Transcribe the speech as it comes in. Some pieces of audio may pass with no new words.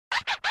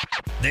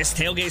This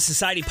Tailgate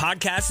Society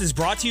podcast is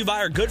brought to you by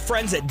our good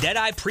friends at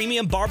Deadeye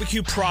Premium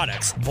Barbecue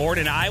Products. Born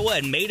in Iowa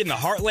and made in the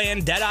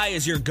heartland, Deadeye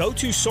is your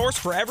go-to source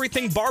for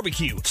everything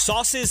barbecue.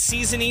 Sauces,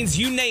 seasonings,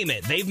 you name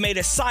it. They've made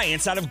a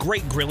science out of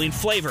great grilling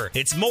flavor.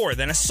 It's more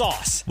than a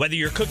sauce. Whether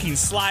you're cooking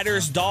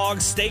sliders,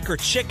 dogs, steak, or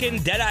chicken,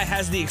 Deadeye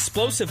has the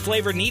explosive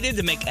flavor needed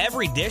to make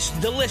every dish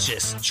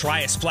delicious.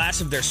 Try a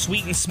splash of their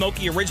sweet and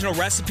smoky original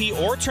recipe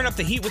or turn up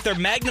the heat with their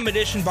Magnum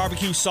Edition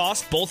barbecue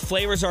sauce. Both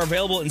flavors are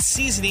available in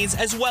seasonings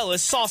as well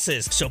as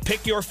sauces. So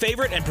pick your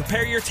favorite and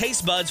prepare your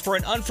taste buds for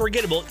an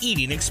unforgettable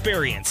eating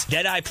experience.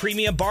 Deadeye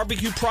Premium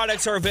Barbecue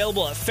Products are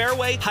available at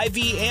Fairway,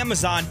 Hy-Vee,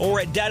 Amazon, or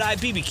at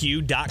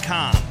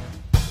DeadeyeBBQ.com.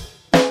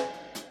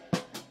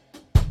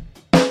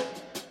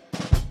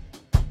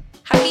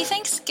 Happy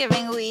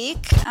Thanksgiving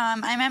week.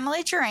 I'm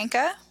Emily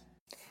Jurenka.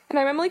 And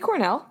I'm Emily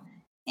Cornell.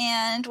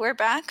 And we're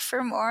back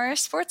for more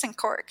Sports and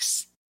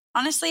Corks.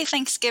 Honestly,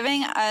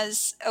 Thanksgiving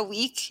as a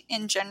week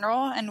in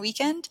general and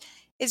weekend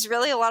is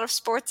really a lot of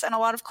sports and a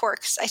lot of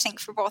corks, I think,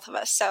 for both of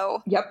us.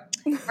 So yep.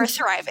 We're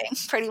thriving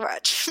pretty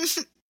much.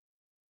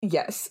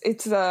 Yes,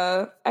 it's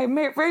I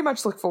very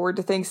much look forward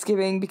to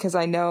Thanksgiving because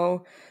I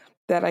know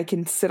that I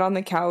can sit on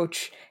the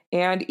couch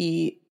and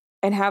eat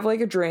and have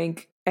like a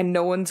drink and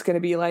no one's going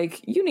to be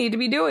like, you need to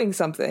be doing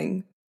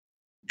something.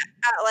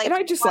 And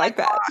I just like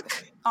that.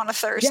 On a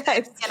Thursday,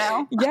 yes. You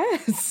know?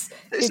 Yes.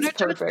 It's no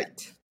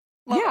perfect.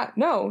 Yeah,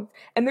 no.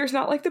 And there's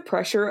not like the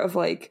pressure of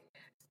like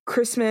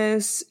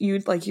Christmas, I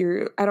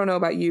don't know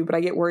about you, but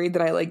I get worried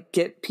that I like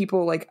get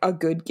people like a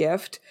good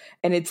gift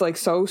and it's like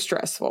so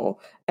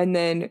stressful. And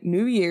then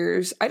New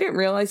Year's, I didn't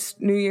realize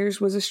New Year's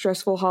was a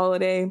stressful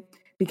holiday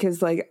because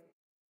like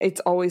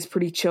it's always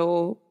pretty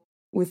chill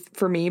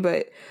for me,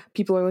 but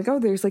people are like, oh,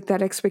 there's like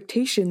that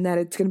expectation that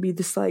it's going to be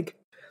this like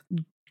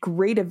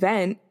great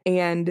event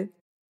and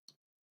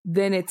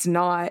then it's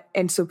not.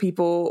 And so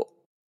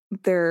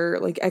their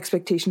like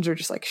expectations are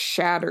just like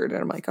shattered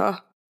and I'm like, oh,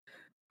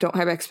 don't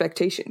have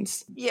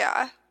expectations.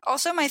 Yeah.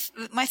 Also, my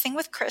thing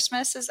with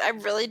Christmas is I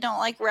really don't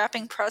like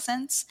wrapping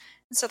presents.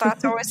 So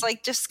that's always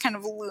like just kind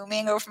of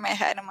looming over my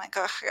head. I'm like,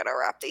 oh, I gotta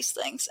wrap these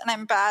things. And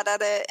I'm bad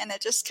at it. And it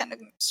just kind of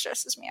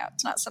stresses me out.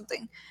 It's not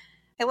something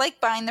I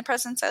like buying the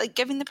presents. I like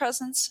giving the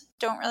presents.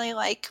 Don't really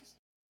like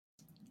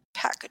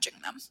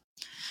packaging them.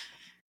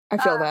 I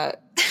feel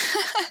that.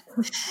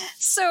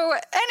 So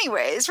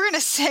anyways, we're going to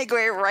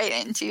segue right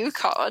into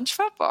college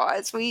football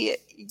as we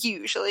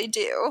usually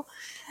do.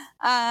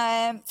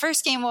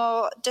 First game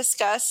we'll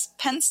discuss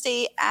Penn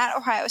State at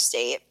Ohio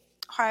State.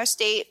 Ohio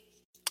State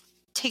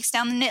takes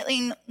down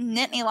the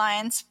Nittany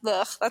Lions.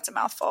 Ugh, that's a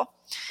mouthful.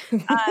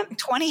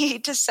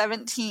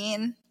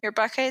 28-17. Your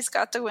Buckeyes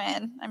got the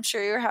win. I'm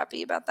sure you're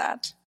happy about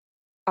that.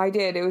 I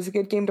did. It was a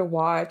good game to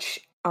watch.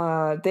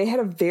 They had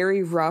a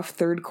very rough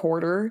third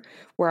quarter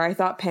where I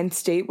thought Penn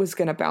State was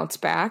going to bounce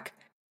back.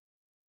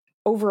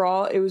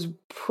 Overall, it was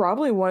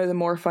probably one of the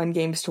more fun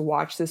games to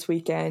watch this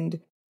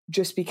weekend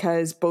just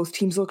because both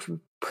teams looked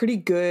pretty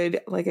good.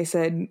 Like I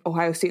said,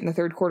 Ohio State in the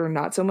third quarter,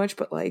 not so much,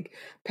 but like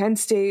Penn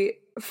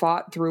State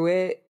fought through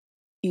it,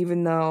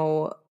 even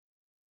though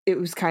it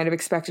was kind of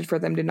expected for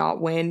them to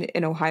not win,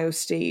 and Ohio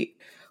State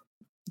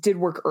did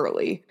work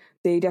early.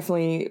 They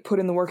definitely put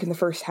in the work in the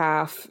first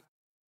half,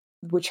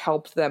 which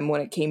helped them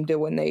when it came to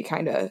when they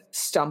kind of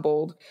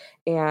stumbled.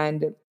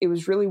 And it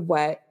was really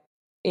wet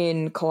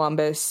in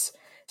Columbus,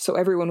 so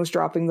everyone was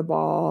dropping the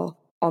ball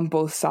on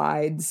both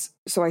sides.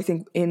 So I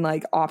think in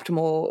like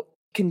optimal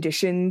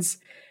conditions,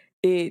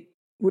 it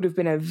would have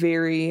been a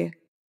very,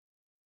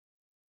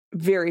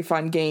 very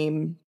fun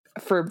game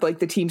for like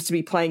the teams to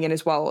be playing in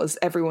as well as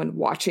everyone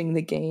watching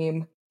the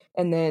game.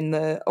 And then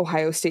the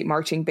Ohio State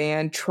marching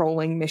band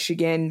trolling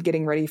Michigan,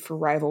 getting ready for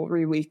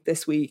rivalry week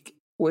this week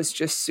was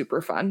just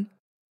super fun.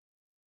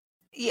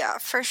 Yeah,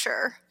 for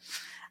sure.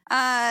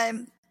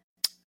 And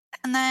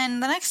then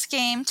the next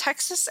game,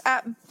 Texas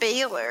at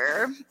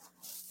Baylor.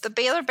 The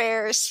Baylor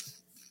Bears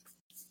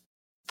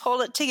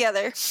pulled it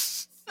together.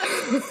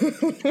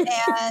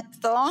 And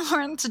the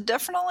Longhorns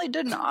definitely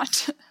did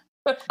not.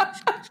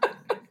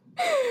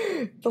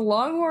 The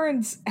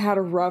Longhorns had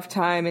a rough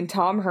time, and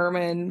Tom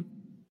Herman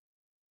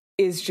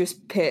is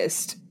just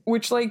pissed,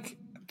 which, like,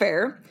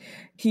 fair.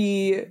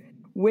 He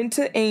went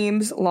to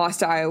Ames,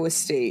 lost to Iowa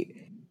State.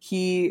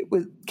 He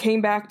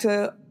came back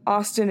to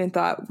Austin and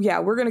thought, yeah,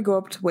 we're going to go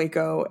up to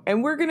Waco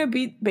and we're going to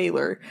beat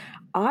Baylor.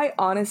 I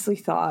honestly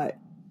thought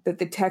that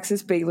the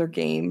Texas-Baylor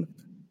game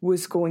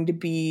was going to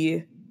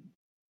be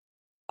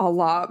a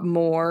lot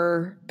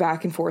more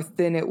back and forth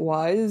than it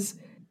was.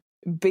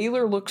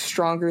 Baylor looked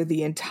stronger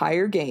the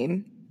entire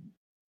game,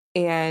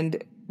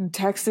 and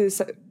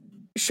Texas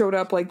showed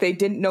up like they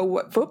didn't know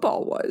what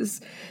football was.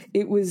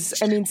 It was,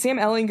 I mean, Sam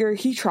Ehlinger,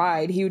 he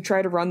would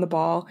try to run the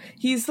ball.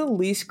 He's the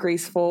least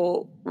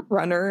graceful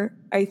runner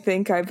I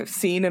think I've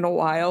seen in a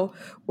while,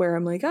 where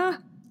I'm like,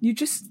 you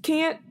just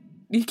can't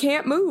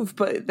move.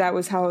 But that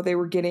was how they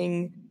were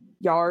getting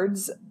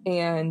yards.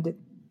 And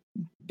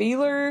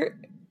Baylor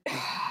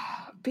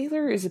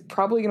is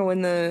probably going to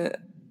win the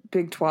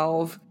Big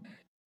 12,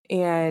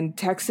 and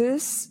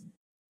Texas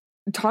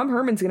Tom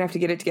Herman's going to have to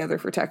get it together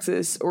for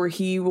Texas, or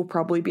he will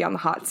probably be on the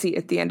hot seat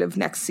at the end of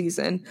next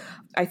season.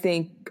 I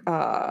think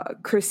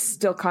Chris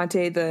Del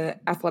Conte, the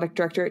athletic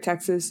director at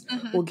Texas,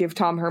 will give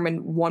Tom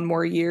Herman one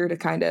more year to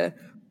kind of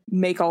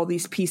make all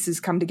these pieces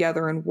come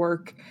together and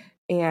work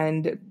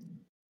and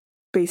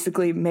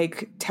basically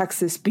make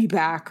Texas be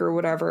back or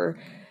whatever.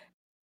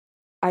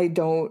 I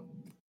don't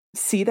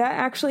see that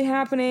actually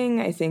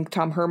happening. I think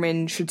Tom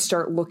Herman should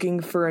start looking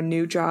for a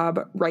new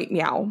job right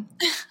now.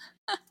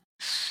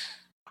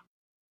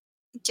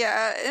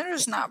 Yeah, it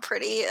was not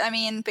pretty. I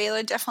mean,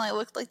 Baylor definitely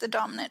looked like the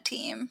dominant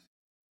team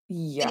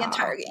the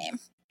entire game.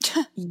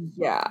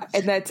 Yeah,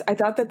 and I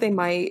thought that they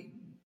might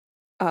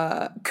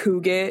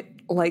coug it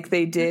like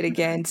they did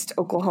against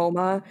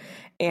Oklahoma,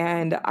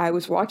 and I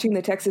was watching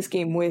the Texas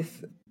game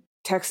with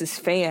Texas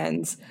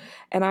fans,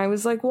 and I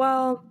was like,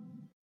 well,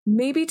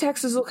 maybe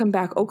Texas will come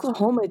back.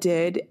 Oklahoma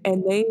did,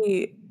 and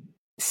they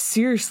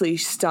seriously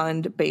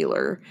stunned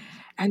Baylor,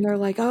 and they're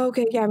like, oh,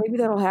 okay, yeah, maybe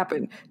that'll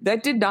happen.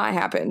 That did not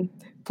happen.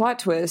 Plot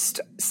twist,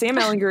 Sam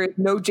Ehlinger is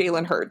no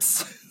Jalen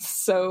Hurts.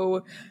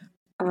 So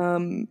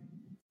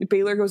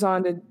Baylor goes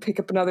on to pick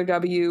up another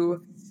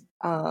W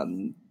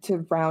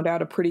to round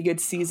out a pretty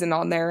good season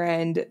on their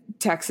end.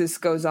 Texas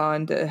goes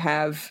on to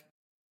have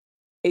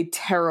a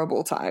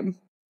terrible time.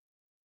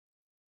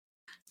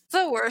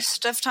 The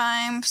worst of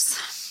times.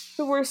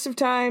 The worst of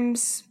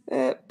times.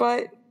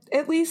 But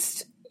at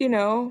least,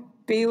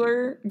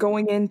 Baylor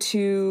going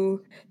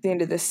into the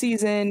end of the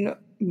season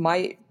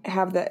might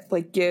have that,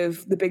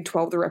 give the Big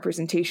 12 the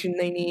representation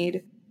they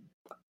need.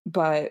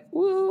 But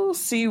we'll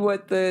see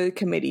what the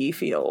committee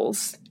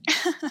feels.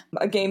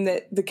 A game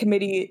that the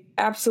committee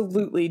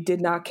absolutely did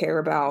not care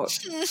about.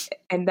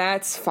 And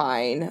that's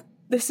fine.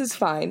 This is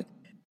fine.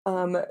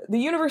 The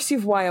University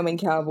of Wyoming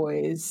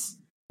Cowboys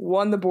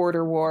won the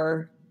border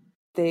war.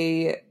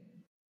 They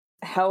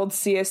held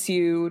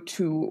CSU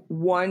to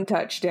one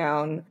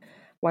touchdown.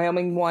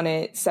 Wyoming won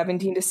it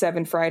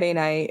 17-7 Friday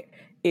night.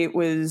 It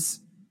was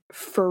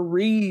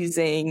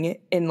freezing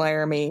in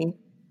Laramie.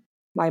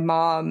 My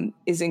mom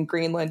is in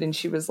Greenland, and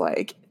she was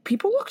like,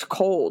 people looked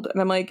cold.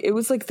 And I'm like, it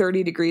was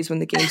 30 degrees when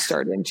the game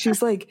started. And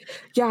she's like,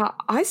 yeah,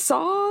 I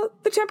saw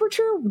the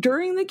temperature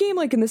during the game,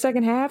 in the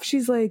second half.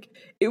 She's like,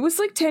 it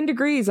was 10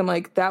 degrees. I'm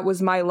like, that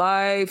was my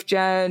life,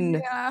 Jen.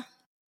 Yeah.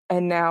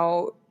 And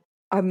now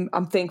I'm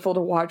thankful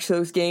to watch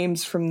those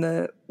games from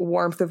the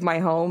warmth of my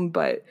home,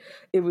 but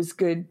it was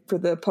good for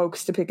the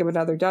Pokes to pick up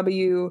another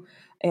W.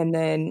 And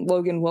then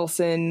Logan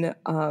Wilson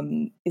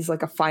is a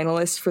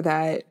finalist for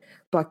that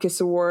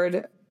Butkus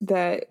Award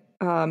that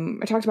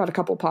I talked about a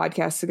couple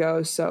podcasts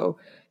ago. So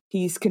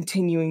he's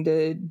continuing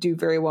to do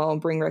very well and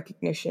bring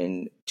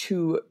recognition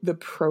to the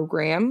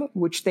program,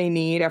 which they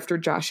need after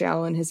Josh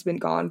Allen has been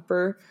gone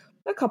for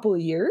a couple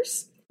of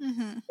years.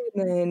 And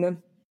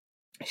then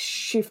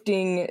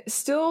shifting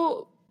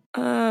still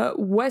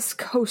West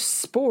Coast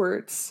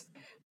sports,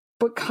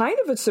 but kind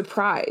of a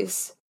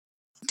surprise.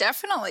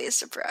 Definitely a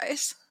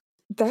surprise.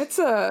 That's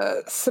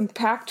some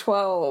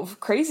Pac-12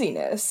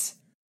 craziness.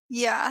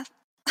 Yeah.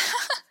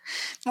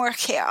 More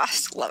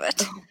chaos. Love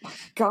it. Oh my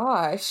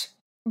gosh.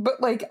 But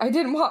I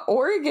didn't want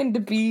Oregon to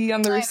be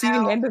on the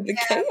receiving end of the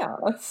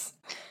chaos.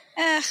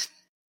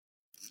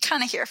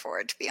 Kind of here for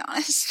it, to be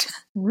honest.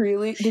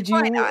 Really? Did you?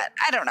 Why not?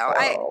 I don't know.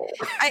 Oh.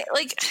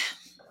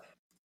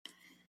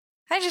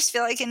 I just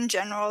feel in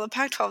general, the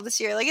Pac-12 this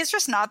year, it's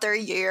just not their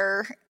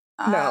year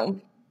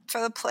No.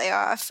 for the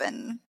playoff,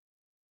 and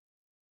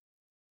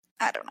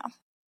I don't know.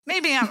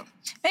 Maybe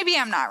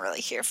I'm not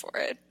really here for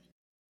it.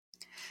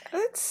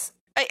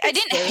 I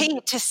didn't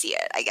hate to see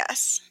it, I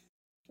guess.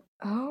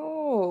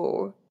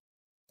 Oh.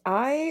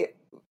 I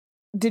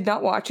did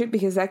not watch it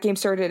because that game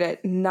started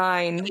at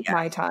 9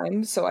 my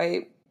time,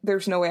 so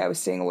there's no way I was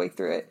staying awake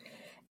through it.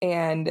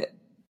 And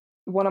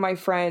one of my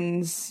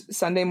friends,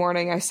 Sunday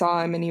morning, I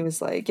saw him and he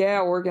was like,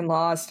 yeah, Oregon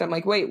lost. I'm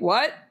like, wait,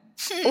 what?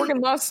 Oregon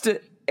lost to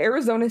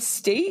Arizona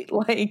State?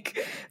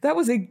 That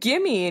was a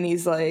gimme. And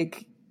he's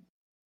like,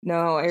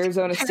 no,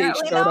 Arizona State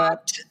showed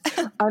up.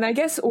 And I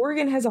guess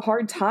Oregon has a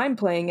hard time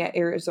playing at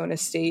Arizona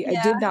State. Yeah.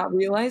 I did not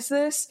realize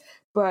this,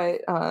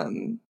 but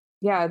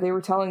yeah, they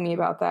were telling me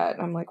about that.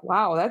 And I'm like,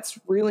 wow, that's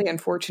really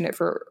unfortunate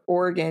for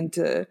Oregon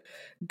to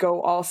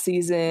go all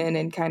season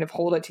and kind of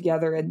hold it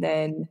together. And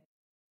then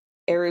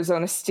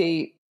Arizona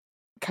State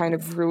kind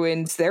of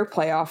ruins their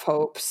playoff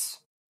hopes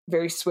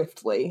very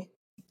swiftly.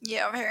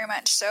 Yeah, very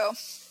much so.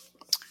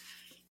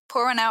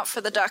 Pour one out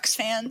for the Ducks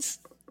fans.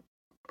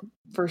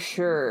 For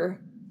sure.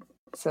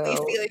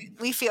 So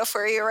we feel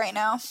for you right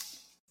now.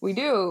 We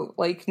do.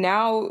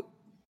 Now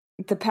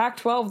the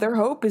Pac-12, their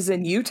hope is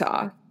in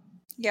Utah.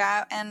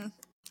 Yeah, and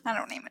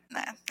I'm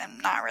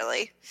not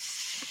really,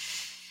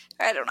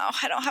 I don't know.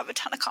 I don't have a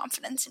ton of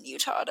confidence in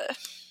Utah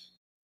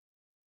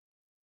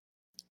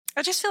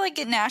I just feel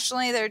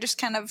nationally they're just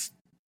kind of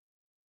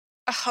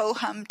a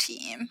ho-hum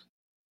team.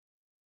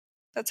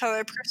 That's how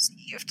they're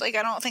perceived. I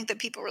don't think that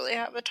people really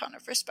have a ton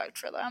of respect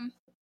for them.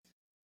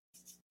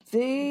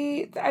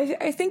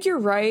 I think you're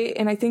right,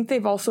 and I think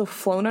they've also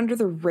flown under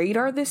the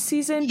radar this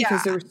season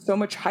because there was so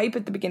much hype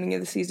at the beginning of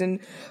the season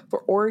for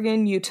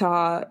Oregon,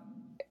 Utah,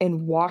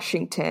 and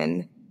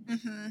Washington.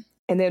 Mm-hmm.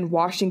 And then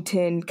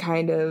Washington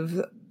kind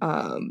of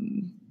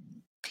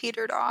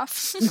petered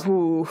off.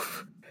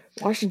 Oof.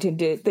 Washington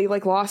did. They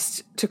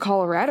lost to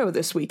Colorado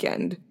this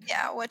weekend.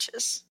 Yeah, which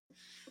is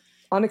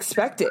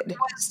unexpected. It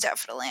was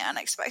definitely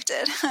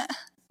unexpected.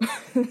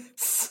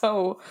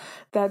 So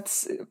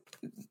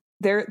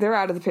they're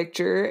out of the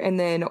picture. And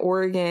then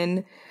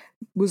Oregon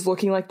was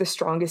looking like the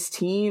strongest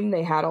team.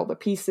 They had all the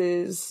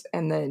pieces,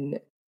 and then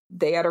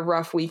they had a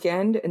rough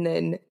weekend. And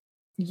then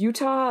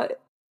Utah,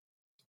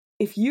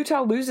 if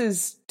Utah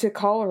loses to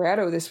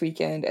Colorado this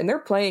weekend, and they're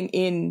playing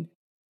in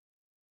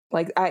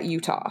at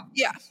Utah.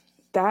 Yeah.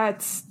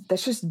 That's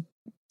just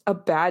a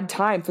bad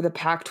time for the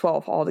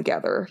Pac-12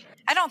 altogether.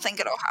 I don't think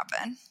it'll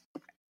happen.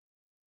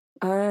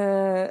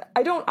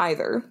 I don't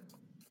either.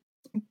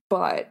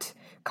 But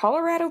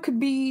Colorado could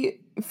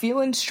be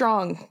feeling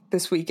strong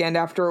this weekend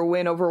after a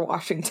win over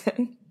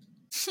Washington.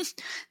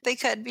 They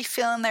could be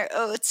feeling their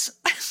oats.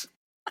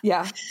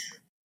 Yeah.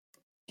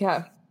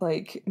 Yeah.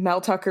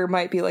 Mel Tucker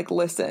might be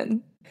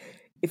listen,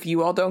 if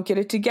you all don't get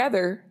it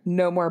together,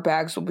 no more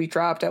bags will be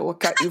dropped. I will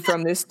cut you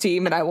from this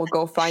team and I will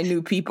go find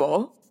new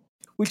people,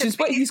 which is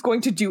what he's going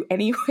to do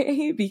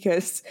anyway,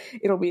 because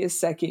it'll be his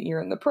second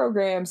year in the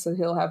program. So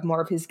he'll have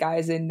more of his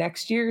guys in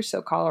next year.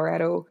 So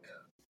Colorado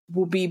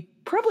will be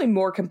probably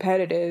more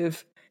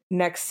competitive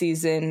next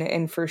season.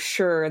 And for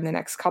sure in the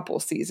next couple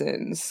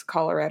seasons,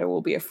 Colorado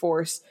will be a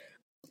force,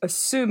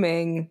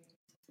 assuming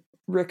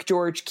Rick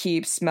George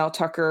keeps Mel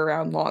Tucker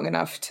around long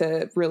enough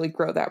to really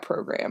grow that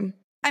program.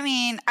 I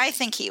mean, I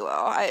think he will.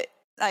 I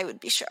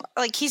would be sure.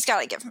 He's got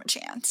to give him a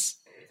chance.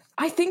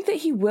 I think that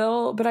he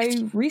will, but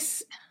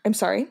I'm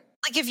sorry?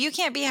 If you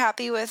can't be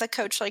happy with a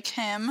coach like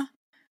him,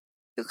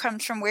 who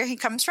comes from where he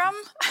comes from,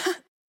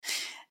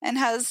 and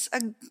has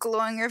a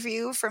glowing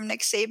review from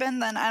Nick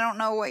Saban, then I don't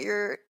know what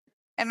you're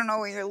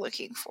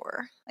looking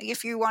for.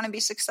 If you want to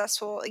be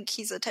successful,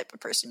 he's the type of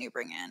person you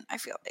bring in, I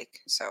feel like.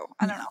 So,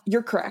 I don't know.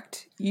 You're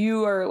correct.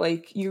 You are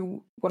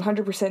you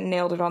 100%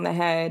 nailed it on the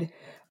head.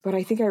 But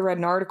I think I read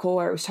an article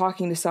where I was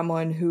talking to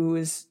someone who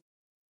was,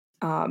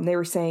 they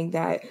were saying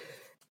that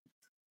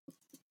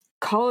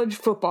college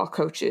football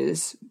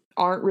coaches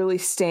aren't really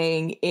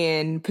staying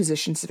in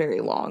positions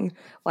very long.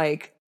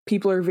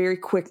 People are very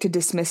quick to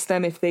dismiss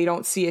them if they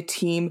don't see a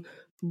team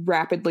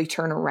rapidly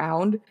turn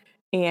around.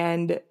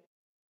 And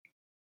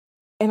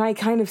I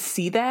kind of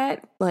see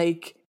that.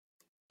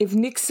 If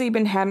Nick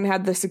Saban hadn't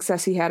had the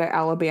success he had at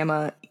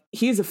Alabama,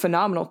 he's a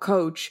phenomenal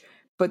coach,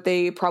 but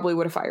they probably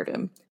would have fired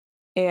him.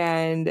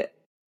 And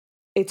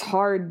it's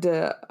hard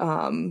to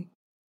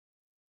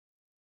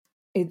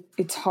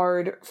it's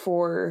hard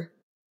for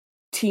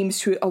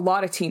a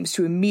lot of teams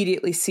to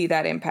immediately see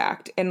that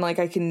impact. And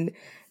I can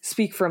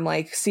speak from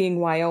seeing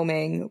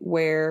Wyoming,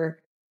 where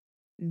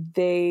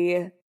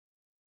they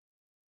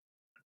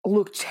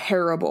looked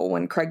terrible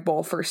when Craig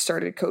Bowl first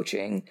started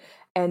coaching,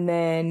 and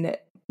then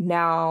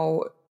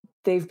now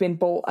they've been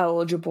bowl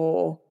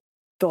eligible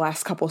the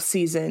last couple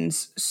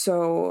seasons.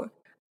 So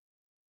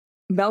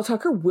Mel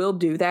Tucker will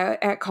do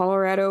that at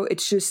Colorado.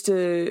 It's just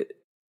a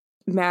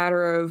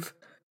matter of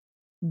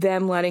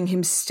them letting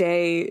him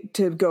stay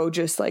to go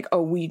just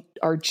we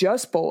are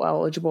just bowl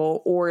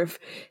eligible, or if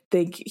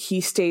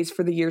he stays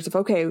for the years of,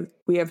 okay,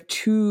 we have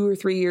 2 or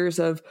 3 years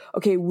of,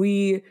 okay,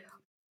 we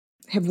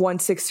have won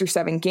 6 or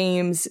 7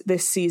 games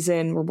this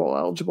season, we're bowl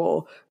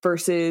eligible,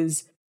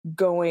 versus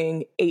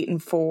going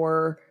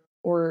 8-4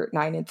 or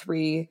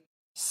 9-3.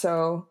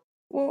 So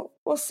we'll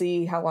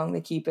see how long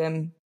they keep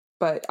him.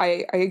 But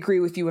I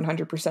agree with you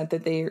 100%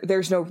 that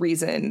there's no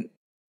reason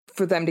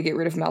for them to get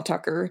rid of Mel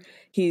Tucker.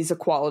 He's a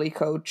quality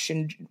coach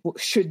and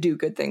should do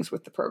good things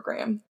with the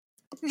program.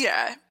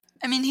 Yeah.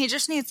 I mean, he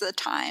just needs the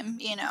time,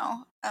 yeah.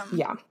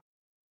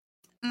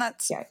 And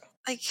that's,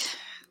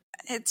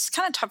 it's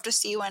kind of tough to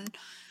see when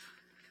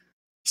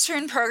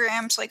certain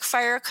programs,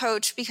 fire a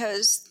coach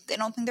because they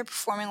don't think they're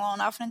performing well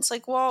enough. And it's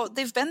well,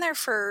 they've been there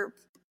for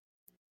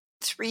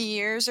 3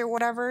 years or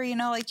whatever, you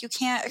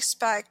can't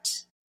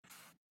expect...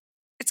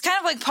 It's kind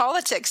of like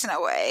politics in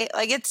a way.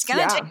 It's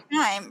going to take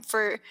time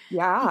for the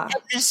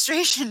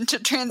administration to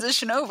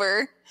transition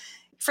over,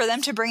 for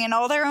them to bring in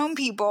all their own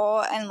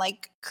people and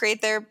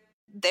create their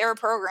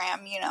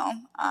program,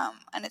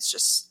 and it's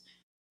just,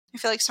 I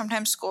feel like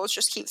sometimes schools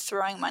just keep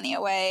throwing money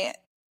away.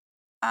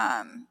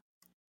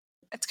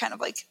 It's kind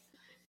of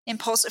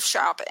impulsive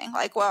shopping.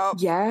 We're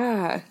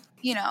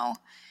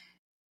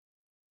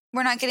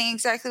not getting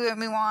exactly what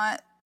we want,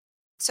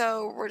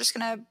 so we're just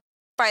going to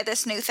buy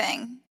this new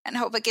thing and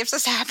hope it gives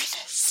us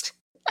happiness.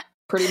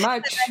 Pretty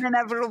much. And then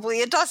inevitably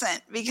it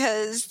doesn't,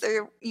 because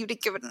you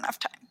didn't give it enough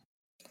time.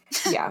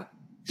 Yeah.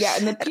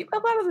 And a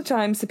lot of the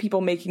times the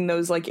people making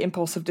those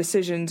impulsive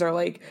decisions are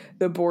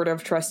the board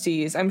of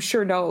trustees. I'm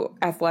sure no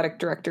athletic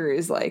director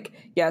is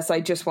yes, I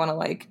just want to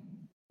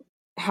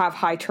have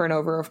high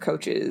turnover of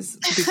coaches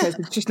because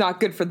it's just not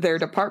good for their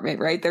department,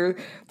 right?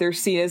 They're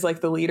seen as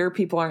like the leader.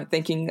 People aren't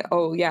thinking,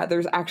 oh yeah,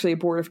 there's actually a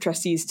board of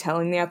trustees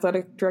telling the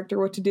athletic director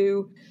what to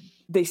do.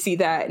 They see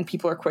that and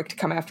people are quick to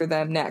come after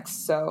them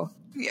next. So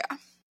yeah,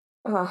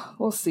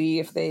 we'll see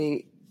if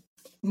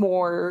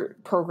more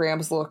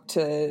programs look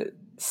to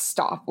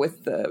stop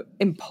with the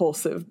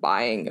impulsive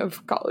buying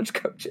of college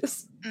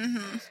coaches.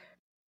 Mm-hmm.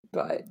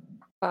 But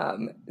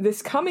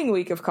this coming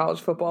week of college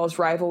football is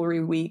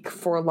rivalry week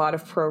for a lot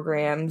of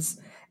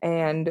programs,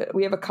 and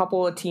we have a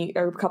couple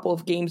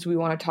of games we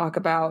want to talk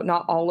about.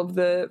 Not all of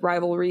the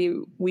rivalry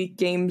week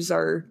games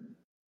are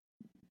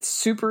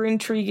super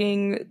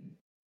intriguing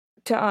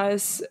to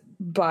us,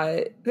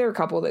 but there are a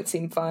couple that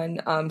seem fun.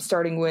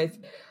 Starting with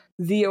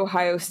the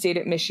Ohio State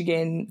at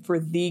Michigan for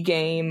the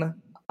game.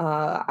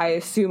 I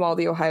assume all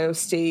the Ohio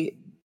State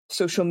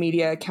social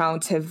media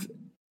accounts have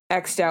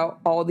X'd out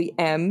all the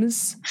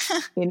M's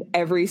in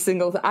every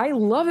single I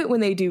love it when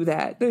they do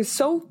that. It's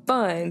so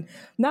fun.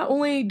 Not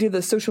only do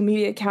the social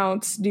media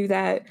accounts do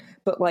that,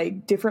 but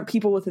like different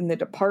people within the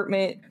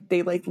department,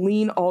 they like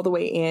lean all the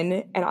way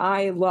in. And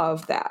I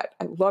love that.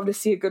 I love to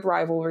see a good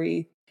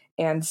rivalry.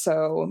 And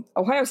so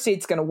Ohio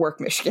State's going to work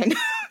Michigan.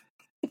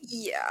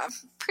 Yeah,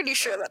 pretty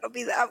sure that'll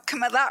be the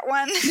outcome of that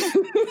one.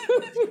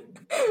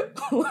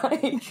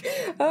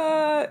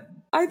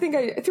 I think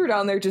I threw it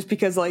down there just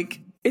because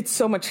like it's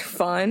so much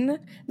fun,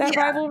 that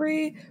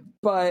rivalry.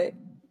 But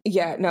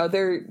yeah, no,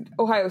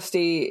 Ohio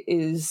State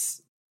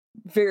is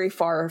very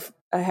far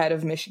ahead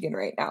of Michigan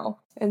right now.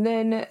 And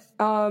then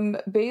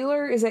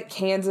Baylor is at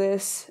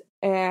Kansas,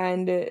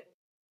 and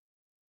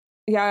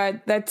yeah,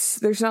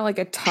 there's not like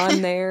a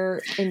ton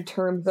there in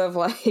terms of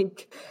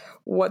like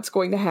what's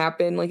going to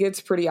happen. Like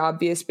it's pretty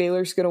obvious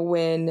Baylor's going to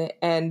win,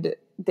 and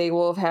they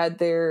will have had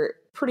their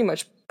pretty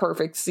much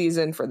perfect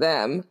season for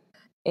them.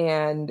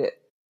 And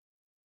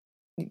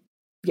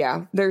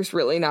yeah, there's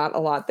really not a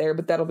lot there,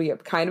 but that'll be a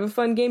kind of a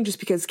fun game just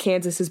because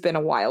Kansas has been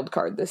a wild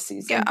card this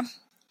season.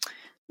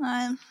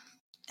 Yeah.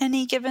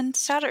 Any given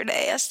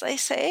Saturday, as they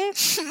say.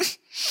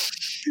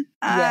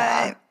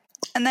 Yeah.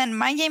 And then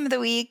my game of the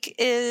week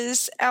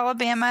is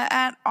Alabama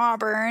at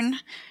Auburn.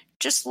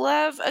 Just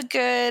love a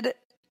good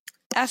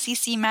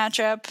SEC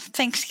matchup.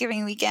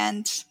 Thanksgiving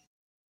weekend.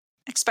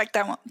 Expect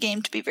that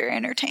game to be very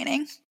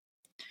entertaining.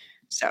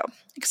 So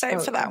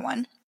excited for that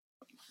one.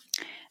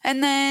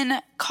 And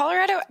then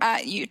Colorado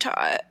at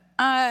Utah.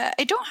 I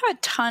don't have a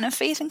ton of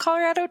faith in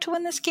Colorado to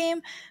win this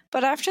game,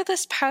 but after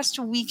this past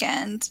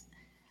weekend,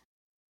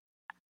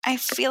 I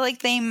feel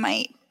like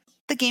the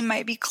game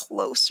might be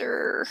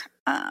closer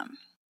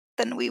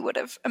than we would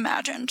have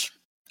imagined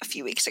a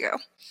few weeks ago.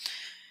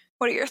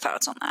 What are your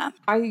thoughts on that?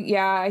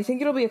 I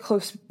think it'll be a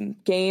close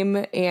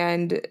game,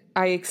 and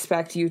I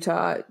expect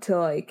Utah to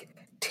like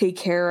take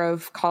care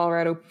of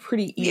Colorado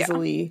pretty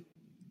easily. Yeah.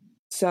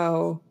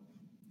 So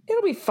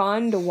it'll be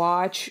fun to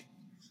watch.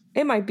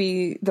 It might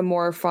be the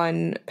more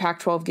fun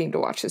Pac-12 game to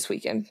watch this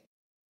weekend.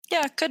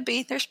 Yeah, it could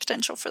be. There's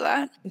potential for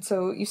that. And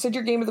so you said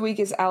your game of the week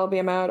is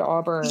Alabama at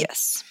Auburn.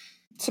 Yes.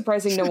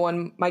 Surprising no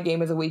one, my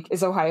game of the week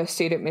is Ohio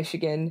State at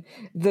Michigan,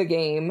 the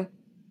game.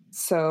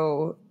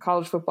 So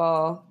college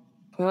football,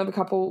 we'll have a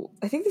couple.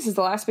 I think this is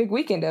the last big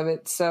weekend of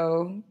it,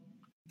 so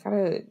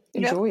gotta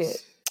enjoy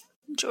it.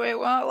 Enjoy it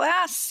while it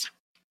lasts.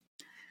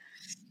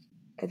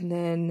 And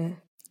then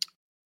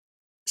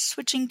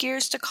switching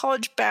gears to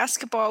college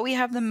basketball, we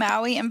have the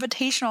Maui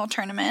Invitational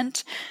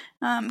Tournament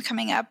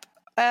coming up.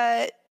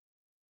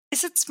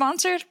 Is it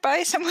sponsored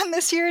by someone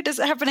this year? Does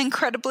it have an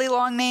incredibly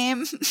long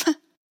name?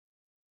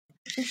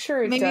 I'm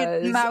sure it Maybe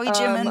does. Maui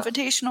Jim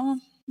Invitational.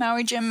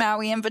 Maui Jim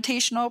Maui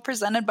Invitational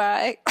presented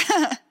by...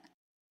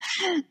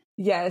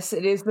 Yes,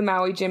 it is the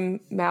Maui Jim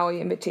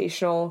Maui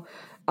Invitational.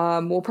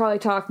 We'll probably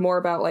talk more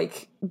about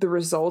like the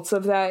results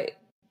of that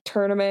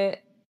tournament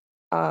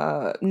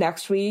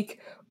next week.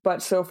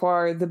 But so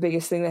far, the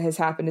biggest thing that has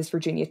happened is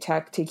Virginia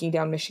Tech taking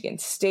down Michigan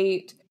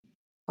State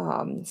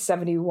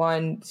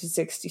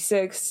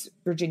 71-66.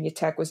 Virginia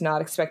Tech was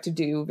not expected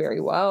to do very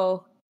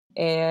well,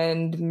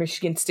 and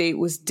Michigan State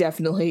was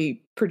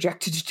definitely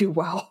projected to do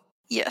well.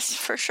 Yes,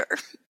 for sure.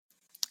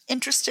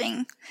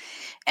 Interesting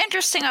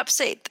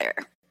upset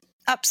there.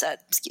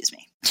 Upset, excuse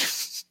me.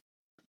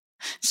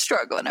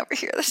 Struggling over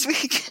here this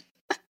week.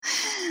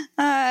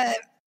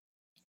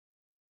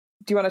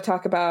 Do you want to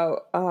talk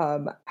about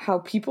how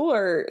people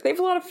they have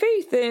a lot of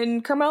faith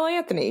in Carmelo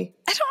Anthony?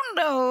 I don't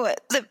know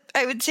that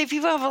I would say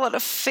people have a lot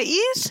of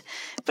faith,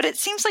 but it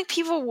seems like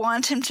people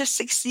want him to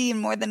succeed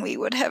more than we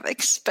would have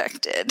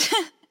expected.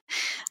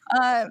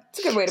 That's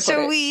a good way to put it.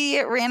 So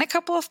we ran a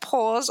couple of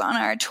polls on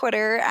our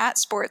Twitter at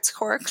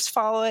SportsCorks.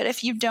 Follow it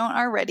if you don't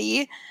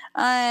already.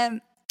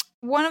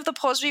 One of the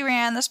polls we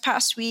ran this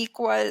past week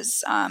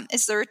was,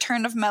 is the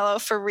return of Melo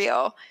for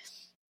real?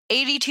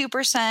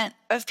 82%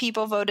 of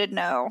people voted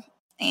no,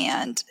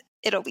 and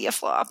it'll be a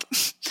flop.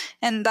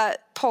 And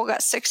that poll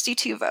got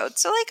 62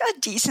 votes, so like a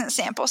decent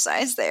sample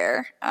size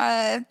there.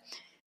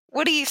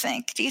 What do you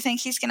think? Do you think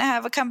he's going to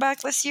have a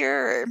comeback this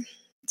year, or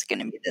it's going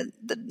to be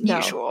the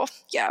usual?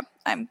 Yeah,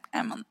 I'm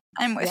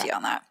with you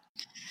on that.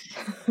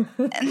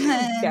 And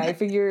then Yeah, I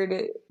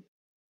figured.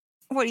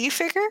 What do you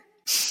figure?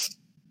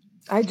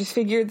 I just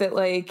figured that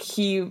like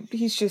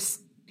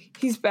he's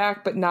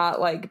back, but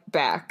not like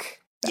back.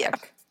 Yeah.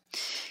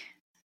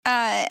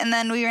 And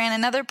then we ran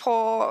another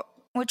poll,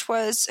 which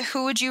was,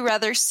 who would you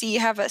rather see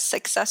have a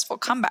successful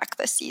comeback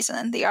this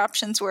season? The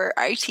options were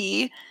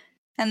IT,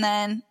 and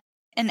then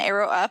an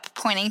arrow up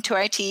pointing to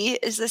IT.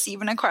 Is this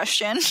even a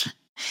question?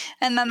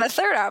 And then the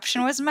third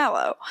option was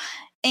Melo.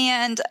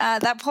 And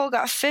that poll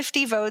got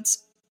 50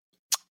 votes.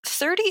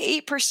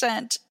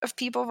 38% of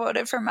people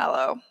voted for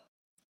Melo.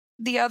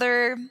 The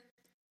other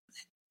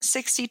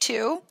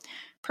 62%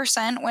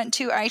 went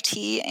to IT,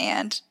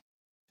 and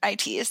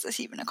IT, is this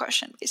even a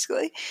question,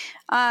 basically.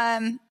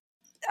 I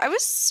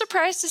was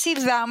surprised to see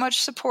that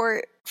much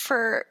support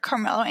for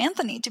Carmelo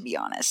Anthony, to be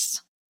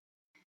honest.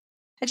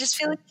 I just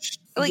feel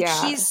like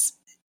Yeah.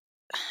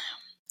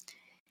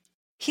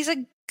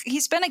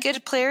 he's been a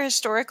good player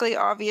historically,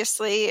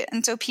 obviously,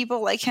 and so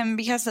people like him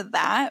because of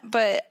that,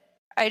 but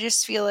I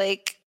just feel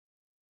like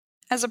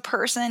as a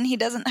person, he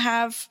doesn't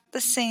have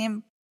the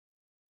same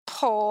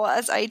pull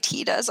as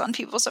IT does on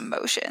people's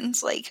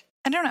emotions. Like,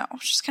 I don't know. I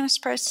was just kind of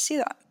surprised to see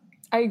that.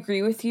 I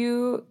agree with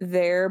you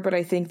there, but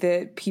I think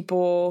that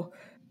people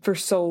for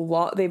so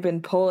long, they've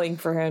been pulling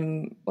for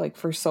him like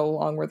for so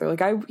long where they're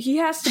like, he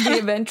has to be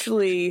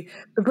eventually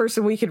the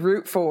person we could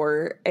root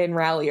for and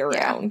rally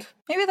around.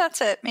 Yeah. Maybe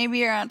that's it. Maybe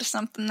you're onto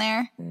something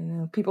there.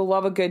 People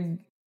love a good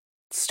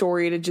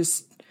story to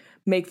just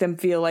make them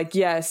feel like,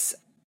 yes,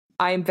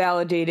 I'm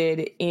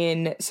validated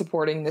in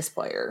supporting this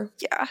player.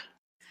 Yeah.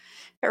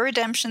 A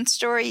redemption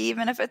story,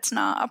 even if it's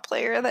not a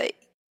player that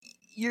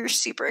you're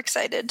super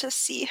excited to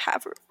see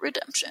have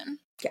redemption.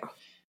 Yeah.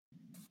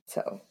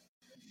 So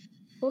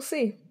we'll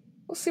see.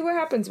 We'll see what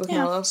happens with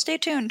Melo. Stay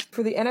tuned.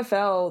 For the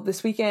NFL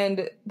this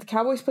weekend, the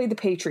Cowboys played the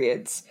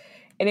Patriots,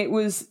 and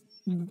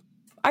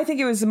I think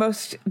it was the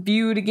most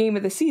viewed game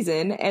of the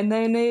season, and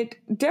then it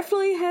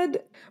definitely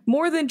had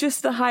more than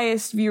just the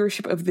highest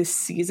viewership of this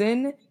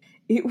season.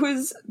 It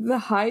was the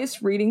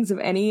highest ratings of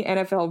any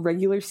NFL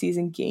regular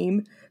season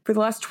game for the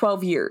last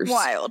 12 years.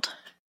 Wild.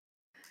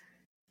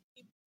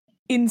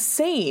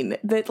 Insane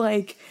that,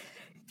 like,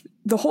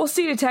 the whole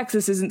state of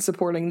Texas isn't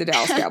supporting the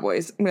Dallas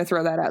Cowboys. I'm going to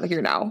throw that out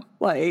here now.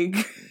 Like,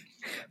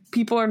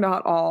 people are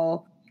not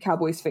all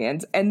Cowboys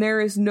fans, and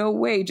there is no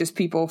way just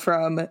people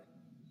from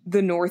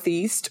the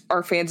Northeast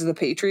are fans of the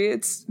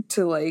Patriots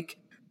to, like,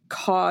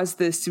 cause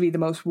this to be the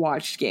most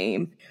watched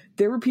game.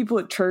 There were people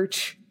at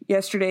church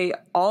yesterday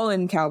all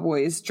in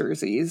Cowboys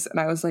jerseys, and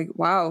I was like,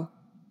 wow,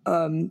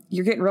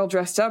 you're getting real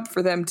dressed up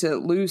for them to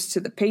lose to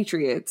the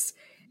Patriots.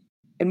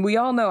 And we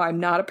all know I'm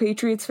not a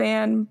Patriots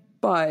fan,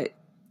 but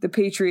the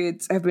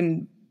Patriots have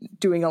been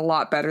doing a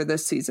lot better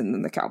this season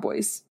than the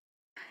Cowboys.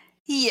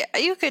 Yeah,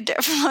 you could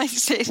definitely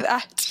say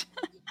that.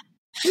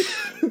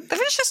 That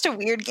was just a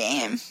weird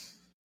game.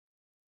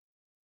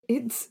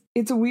 It's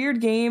a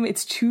weird game.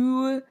 It's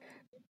two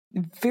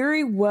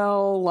very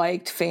well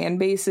liked fan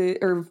bases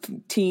or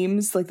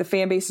teams. Like, the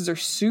fan bases are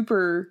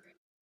super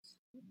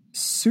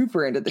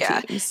into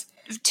the teams.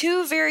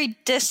 Two very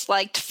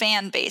disliked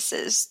fan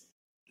bases,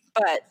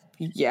 but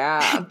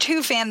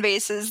two fan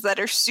bases that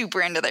are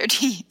super into their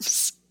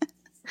teams.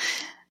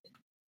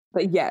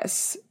 But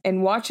yes,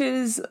 and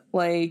watches,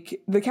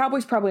 like, the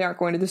Cowboys probably aren't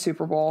going to the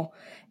Super Bowl,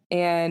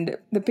 and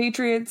the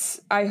Patriots,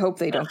 I hope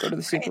they don't go to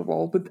the Super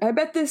Bowl. But I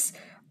bet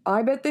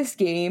this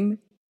game,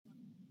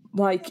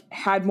 like,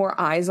 had more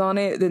eyes on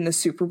it than the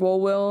Super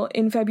Bowl will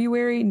in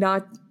February.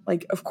 Not,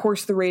 like, of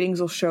course the ratings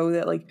will show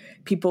that, like,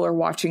 people are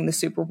watching the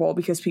Super Bowl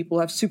because people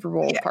have Super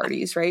Bowl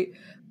parties, right?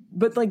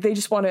 But, like, they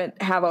just want to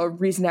have a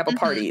reason to have a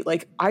party.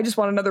 Like, I just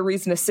want another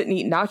reason to sit and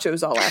eat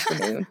nachos all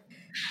afternoon.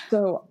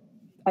 So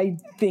I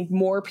think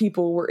more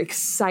people were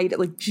excited,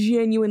 like,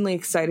 genuinely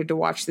excited to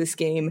watch this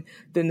game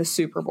than the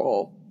Super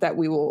Bowl that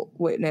we will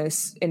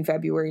witness in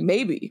February.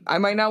 Maybe. I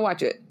might not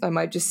watch it. I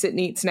might just sit and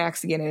eat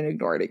snacks again and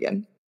ignore it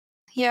again.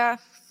 Yeah.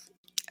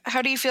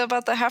 How do you feel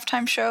about the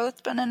halftime show that's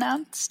been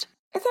announced?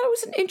 I thought it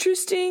was an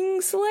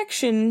interesting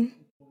selection.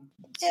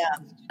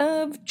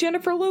 Of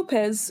Jennifer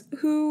Lopez,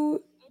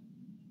 who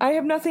I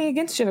have nothing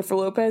against Jennifer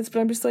Lopez, but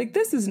I'm just like,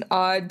 this is an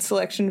odd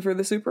selection for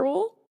the Super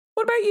Bowl.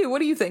 What about you? What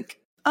do you think?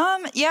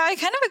 Yeah, I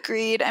kind of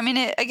agreed. I mean,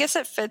 I guess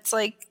it fits,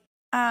 like,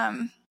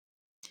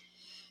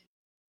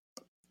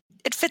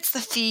 it fits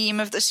the theme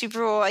of the Super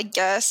Bowl, I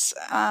guess,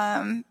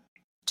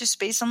 just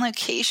based on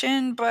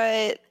location,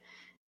 but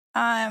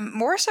I'm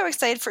more so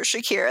excited for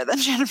Shakira than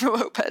Jennifer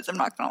Lopez, I'm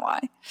not gonna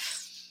lie.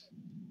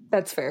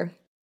 That's fair.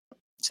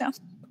 So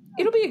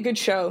it'll be a good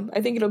show.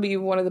 I think it'll be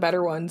one of the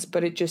better ones,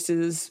 but it just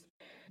is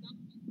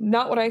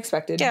not what I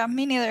expected. Yeah,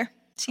 me neither.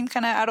 Seemed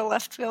kind of out of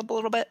left field a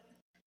little bit.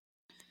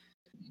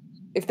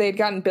 If they had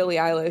gotten Billie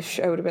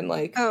Eilish, I would have been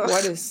like,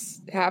 what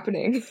is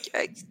happening?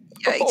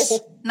 Yikes.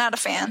 Not a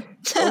fan.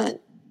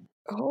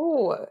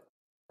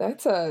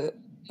 That's a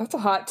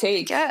hot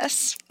take.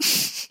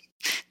 Yes.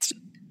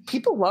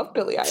 People love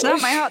Billie Eilish. It's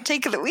not my hot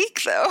take of the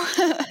week, though.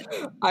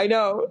 I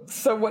know.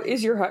 So what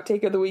is your hot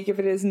take of the week if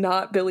it is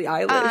not Billie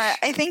Eilish?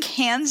 I think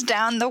hands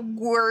down the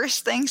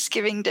worst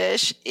Thanksgiving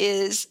dish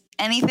is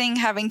anything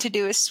having to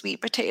do with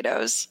sweet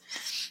potatoes.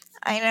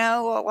 I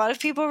know a lot of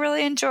people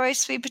really enjoy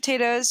sweet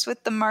potatoes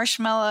with the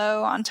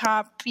marshmallow on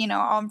top,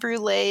 all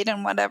bruleed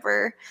and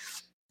whatever.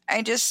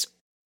 I just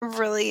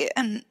really,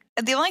 and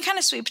the only kind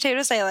of sweet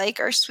potatoes I like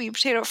are sweet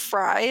potato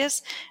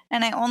fries,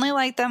 and I only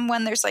like them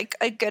when there's like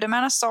a good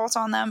amount of salt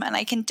on them and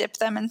I can dip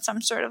them in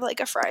some sort of like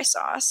a fry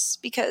sauce,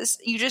 because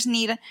you just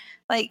need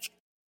like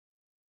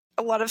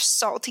a lot of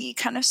salty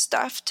kind of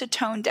stuff to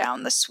tone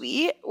down the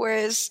sweet,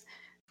 whereas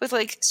with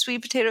like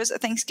sweet potatoes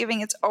at Thanksgiving,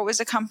 it's always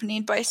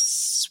accompanied by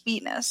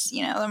sweetness,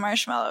 the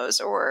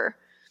marshmallows, or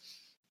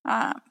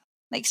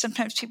like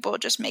sometimes people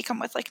just make them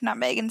with like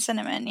nutmeg and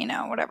cinnamon,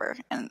 whatever.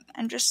 And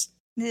I'm just,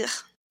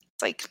 it's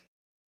like,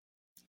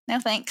 no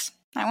thanks.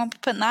 I won't be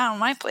putting that on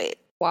my plate.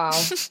 Wow.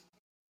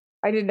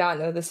 I did not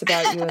know this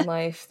about you in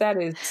life.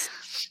 That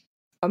is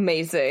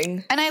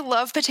amazing. And I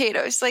love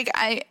potatoes. Like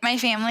my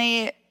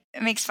family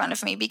makes fun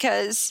of me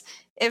because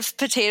if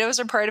potatoes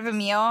are part of a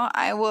meal,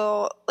 I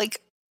will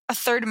like, a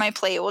third of my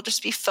plate will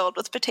just be filled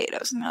with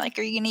potatoes. And they're like,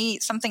 are you going to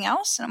eat something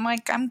else? And I'm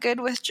like, I'm good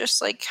with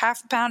just like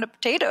half a pound of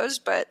potatoes,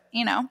 but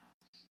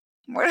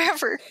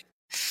whatever.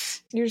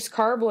 You're just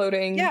carb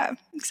loading. Yeah,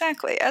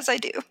 exactly. As I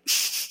do.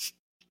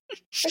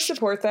 I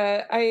support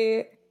that.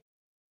 I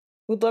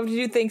would love to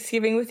do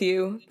Thanksgiving with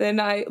you. Then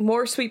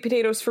more sweet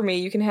potatoes for me.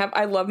 You can have,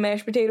 I love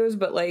mashed potatoes,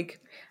 but like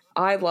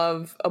I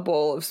love a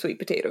bowl of sweet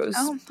potatoes.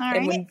 Oh, all right.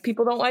 And when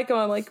people don't like them,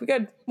 I'm like, we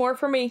got more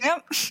for me.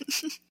 Yep.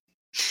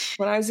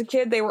 When I was a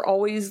kid, they were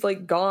always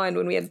like gone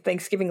when we had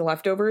Thanksgiving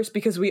leftovers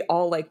because we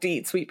all liked to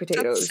eat sweet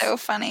potatoes. That's so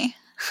funny.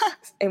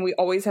 And we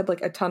always had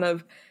like a ton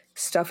of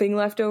stuffing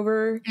left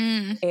over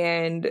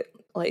and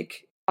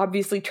like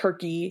obviously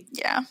turkey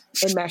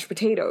and mashed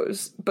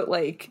potatoes, but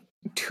like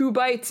 2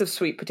 bites of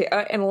sweet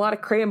potato and a lot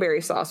of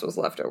cranberry sauce was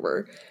left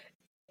over.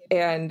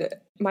 And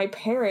my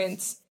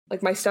parents,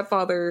 like my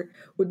stepfather,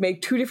 would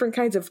make 2 different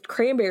kinds of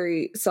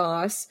cranberry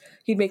sauce.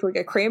 He'd make like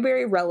a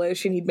cranberry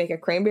relish and he'd make a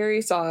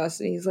cranberry sauce.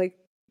 And he's like,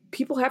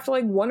 people have to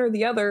like one or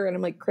the other. And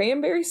I'm like,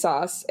 cranberry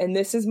sauce. And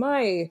this is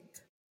my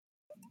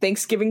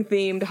Thanksgiving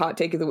themed hot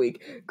take of the week.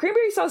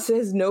 Cranberry sauce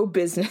has no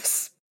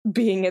business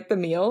being at the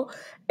meal.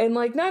 And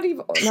like, not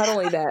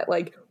only that,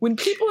 like when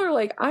people are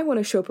like, I want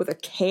to show up with a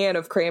can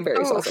of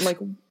cranberry sauce. I'm like,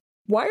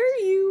 why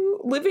are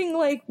you living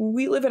like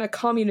we live in a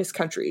communist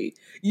country?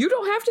 You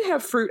don't have to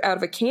have fruit out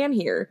of a can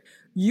here.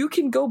 You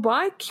can go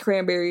buy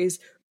cranberries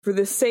for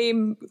the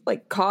same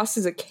like cost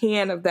as a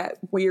can of that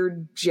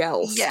weird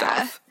gel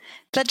stuff.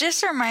 That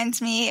just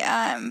reminds me,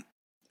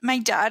 my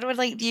dad would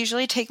like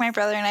usually take my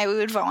brother and we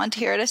would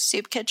volunteer at a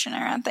soup kitchen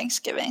around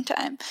Thanksgiving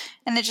time.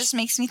 And it just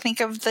makes me think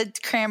of the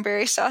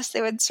cranberry sauce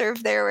they would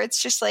serve there, where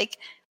it's just like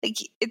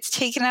it's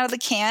taken out of the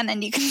can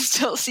and you can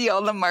still see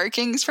all the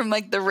markings from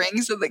like the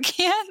rings of the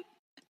can.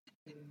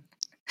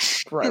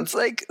 Gross. It's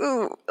like,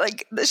 ooh,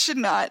 like this should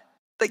not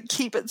like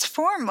keep its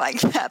form like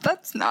that.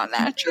 That's not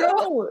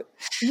natural.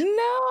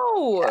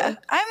 No. Yeah,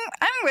 I'm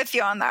with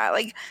you on that.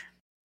 Like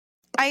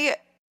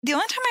the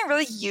only time I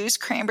really use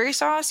cranberry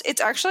sauce,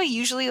 it's actually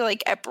usually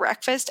like at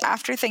breakfast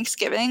after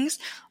Thanksgivings.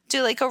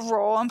 Do like a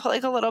roll and put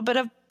like a little bit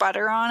of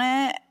butter on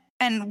it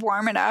and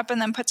warm it up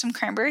and then put some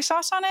cranberry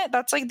sauce on it.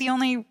 That's like the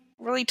only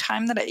really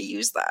time that I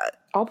use that.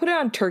 I'll put it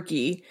on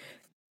turkey.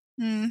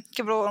 Give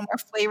it a little more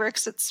flavor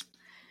because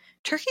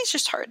turkey's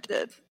just hard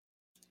to.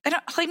 I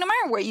don't like no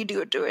matter what you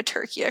do to a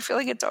turkey. I feel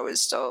like it's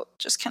always still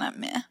just kind of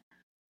meh.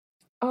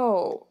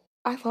 Oh,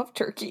 I love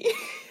turkey.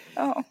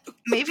 Oh,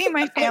 maybe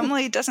my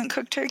family doesn't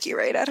cook turkey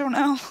right. I don't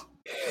know.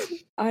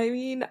 I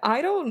mean,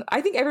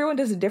 I think everyone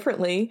does it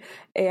differently.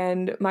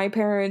 And my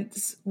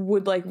parents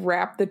would like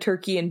wrap the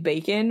turkey in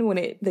bacon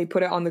when they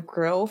put it on the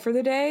grill for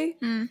the day.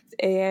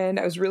 And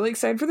I was really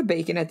excited for the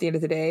bacon at the end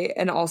of the day.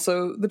 And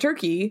also the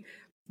turkey,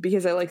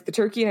 because I like the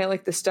turkey and I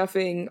like the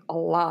stuffing a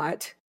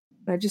lot.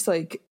 And I just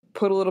like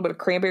put a little bit of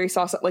cranberry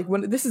sauce. Like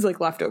when this is like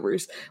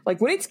leftovers,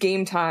 like when it's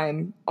game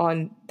time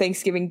on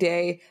Thanksgiving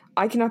Day,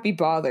 I cannot be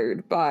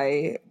bothered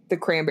by the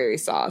cranberry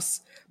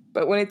sauce.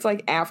 But when it's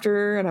like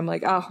after and I'm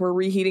like, we're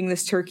reheating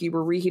this turkey,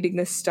 we're reheating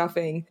this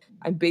stuffing,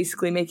 I'm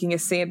basically making a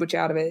sandwich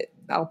out of it,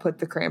 I'll put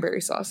the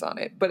cranberry sauce on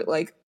it. But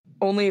like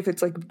only if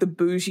it's like the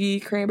bougie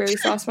cranberry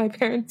sauce my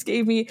parents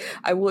gave me.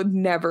 I would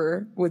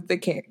never with the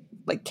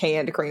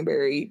canned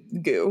cranberry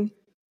goo.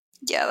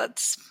 Yeah,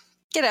 let's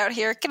get out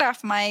here. Get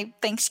off my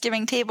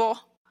Thanksgiving table.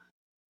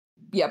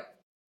 Yep.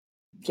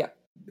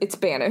 It's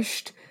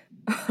banished.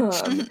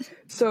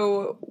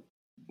 So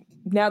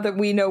now that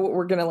we know what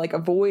we're going to like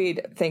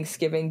avoid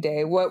Thanksgiving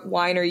Day, what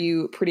wine are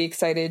you pretty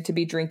excited to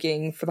be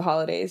drinking for the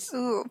holidays?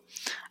 Ooh.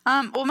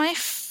 Well, my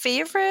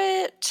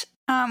favorite,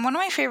 one of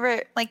my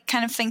favorite like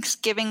kind of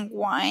Thanksgiving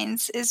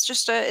wines is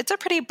it's a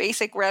pretty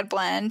basic red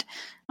blend.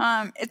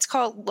 It's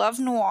called Love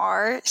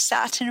Noir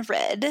Satin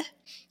Red.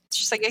 It's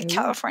just like a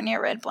California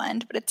red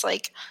blend, but it's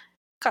like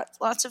got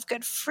lots of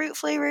good fruit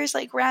flavors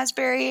like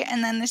raspberry,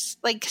 and then this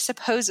like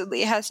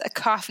supposedly has a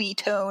coffee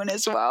tone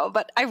as well,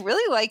 but I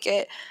really like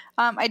it.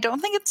 I don't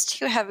think it's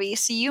too heavy,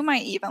 so you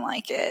might even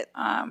like it.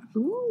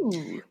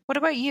 Ooh. What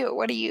about you?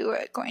 What are you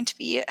going to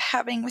be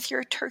having with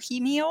your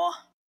turkey meal?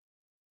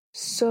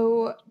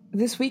 So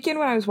this weekend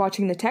when I was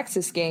watching the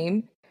Texas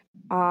game,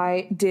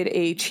 I did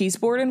a cheese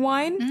board and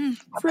wine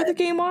for the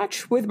game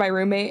watch with my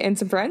roommate and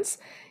some friends.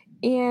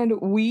 And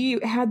we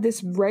had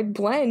this red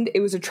blend. It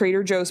was a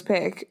Trader Joe's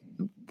pick.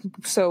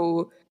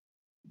 So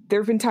there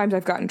have been times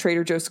I've gotten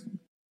Trader Joe's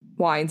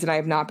wines and I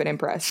have not been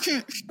impressed.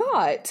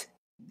 But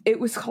it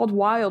was called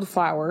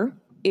Wildflower.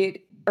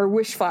 Or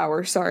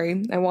Wishflower,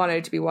 sorry. I wanted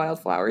it to be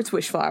Wildflower. It's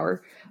Wishflower.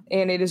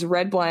 And it is a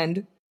red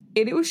blend.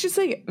 And it was just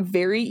like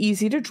very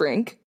easy to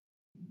drink.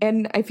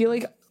 And I feel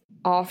like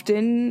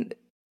often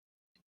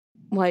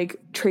like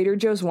Trader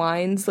Joe's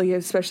wines, like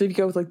especially if you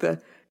go with like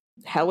the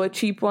hella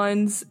cheap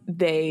ones,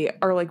 they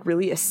are like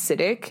really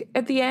acidic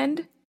at the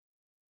end.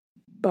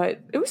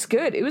 But it was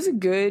good. It was a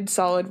good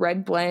solid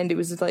red blend. It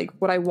was like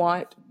what I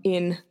want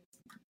in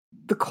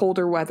the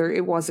colder weather.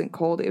 It wasn't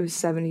cold. It was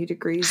 70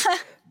 degrees.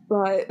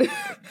 But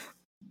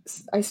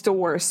I still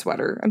wore a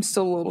sweater. I'm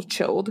still a little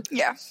chilled.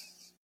 Yeah.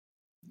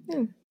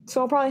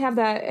 So I'll probably have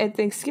that at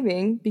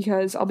Thanksgiving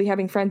because I'll be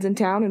having friends in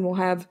town and we'll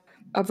have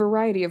a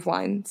variety of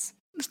wines.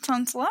 That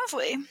sounds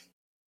lovely.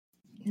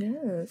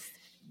 Yes.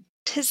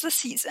 'Tis the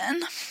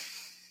season.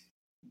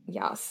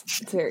 Yes,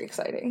 it's very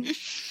exciting.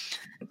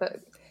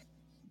 But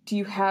do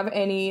you have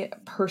any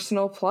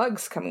personal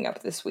plugs coming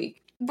up this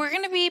week? We're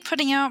going to be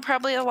putting out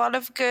probably a lot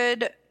of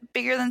good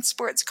Bigger Than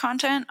Sports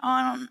content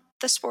on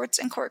the Sports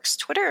and Corks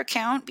Twitter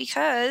account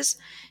because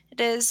it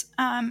is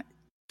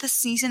the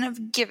season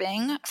of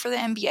giving for the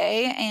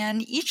NBA,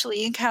 and each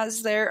league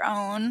has their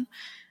own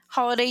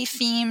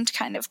holiday-themed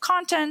kind of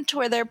content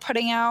where they're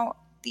putting out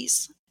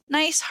these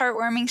nice,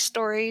 heartwarming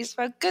stories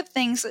about good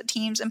things that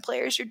teams and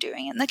players are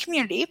doing in the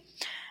community.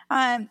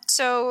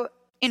 So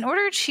in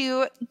order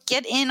to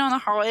get in on the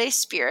holiday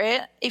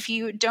spirit, if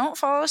you don't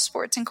follow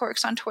Sports and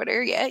Corks on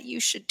Twitter yet, you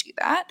should do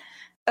that.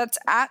 That's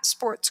at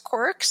Sports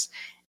Corks.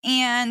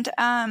 And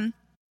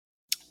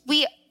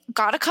we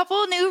got a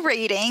couple new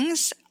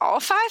ratings, all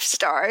 5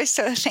 stars.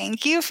 So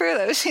thank you for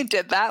those who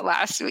did that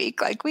last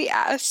week, like we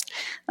asked.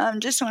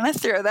 Just want to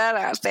throw that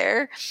out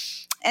there.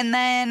 And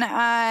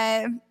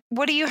then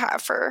what do you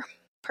have for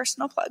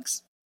personal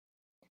plugs?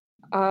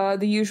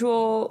 The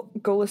usual,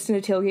 go listen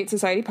to Tailgate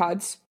Society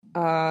pods.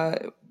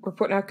 We're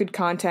putting out good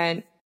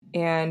content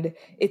and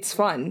it's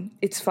fun.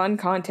 It's fun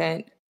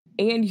content.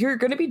 And you're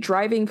going to be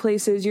driving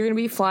places. You're going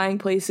to be flying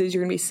places.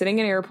 You're going to be sitting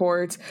in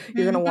airports.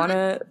 You're going to want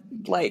to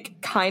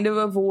like kind of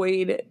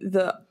avoid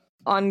the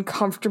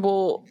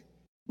uncomfortable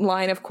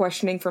line of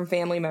questioning from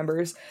family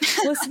members.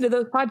 Listen to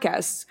those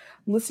podcasts.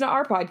 Listen to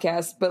our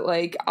podcast. But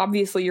like,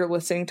 obviously you're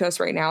listening to us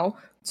right now.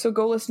 So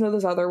go listen to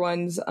those other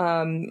ones.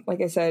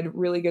 Like I said,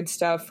 really good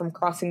stuff from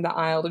crossing the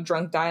aisle to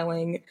drunk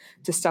dialing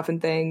to stuff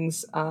and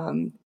things.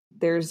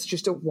 There's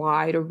just a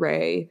wide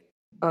array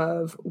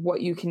of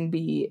what you can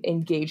be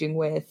engaging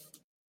with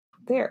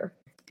there.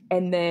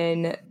 And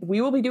then we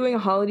will be doing a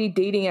holiday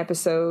dating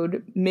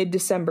episode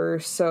mid-December.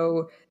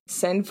 So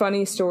send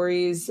funny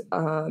stories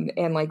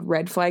and like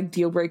red flag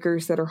deal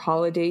breakers that are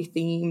holiday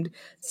themed,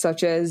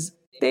 such as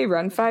they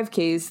run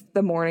 5Ks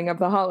the morning of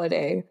the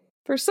holiday.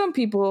 For some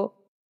people,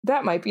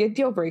 that might be a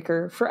deal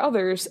breaker. For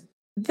others,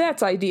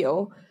 that's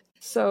ideal.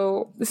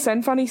 So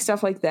send funny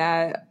stuff like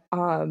that.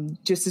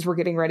 Just as we're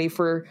getting ready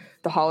for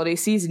the holiday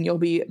season, you'll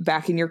be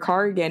back in your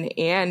car again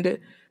and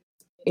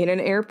in an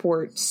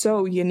airport.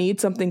 So you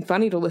need something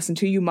funny to listen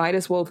to. You might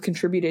as well have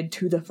contributed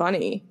to the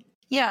funny.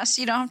 Yeah,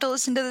 so you don't have to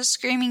listen to the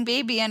screaming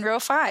baby in row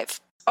 5.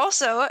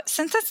 Also,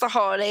 since it's the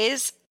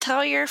holidays,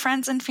 tell your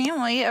friends and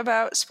family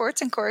about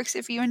Sports and Corks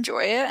if you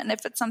enjoy it and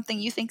if it's something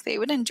you think they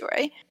would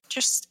enjoy.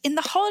 Just in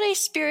the holiday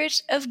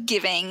spirit of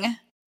giving,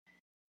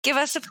 give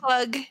us a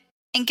plug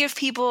and give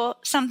people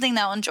something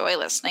they'll enjoy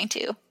listening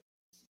to.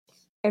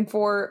 And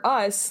for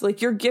us,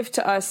 like your gift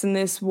to us in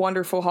this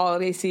wonderful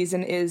holiday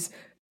season is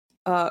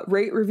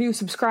rate, review,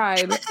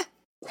 subscribe,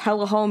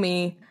 tell a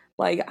homie.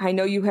 Like, I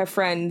know you have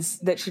friends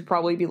that should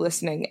probably be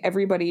listening.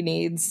 Everybody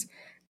needs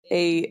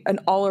an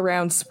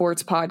all-around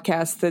sports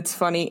podcast that's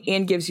funny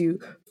and gives you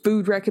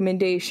food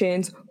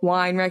recommendations,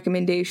 wine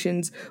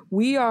recommendations.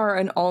 We are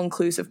an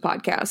all-inclusive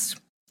podcast.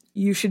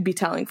 You should be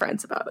telling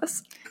friends about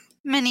us.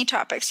 Many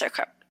topics are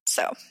covered.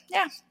 So,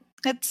 yeah,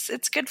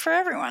 it's good for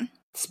everyone.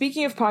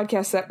 Speaking of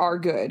podcasts that are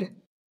good,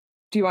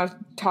 do you want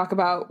to talk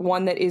about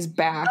one that is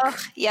back? Oh,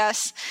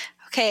 yes.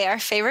 Okay, our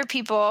favorite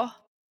people,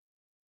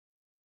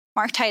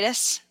 Mark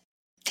Titus,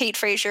 Tate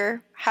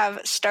Frazier,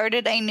 have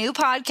started a new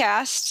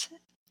podcast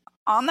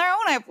on their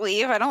own, I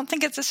believe. I don't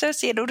think it's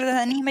associated with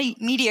any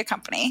media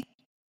company.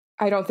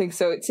 I don't think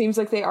so. It seems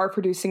like they are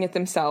producing it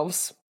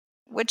themselves.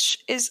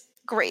 Which is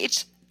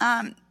great.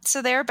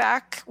 So they're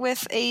back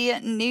with a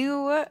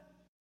new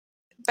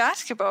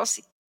basketball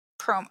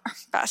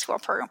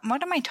program.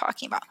 What am I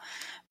talking about?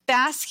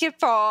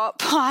 Basketball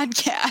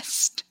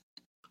podcast.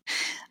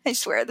 I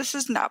swear this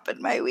has not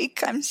been my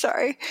week. I'm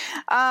sorry.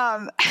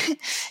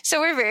 So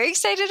we're very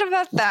excited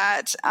about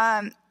that.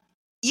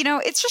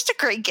 It's just a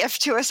great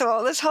gift to us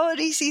all this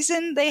holiday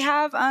season. They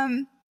have,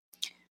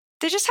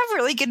 they just have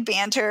really good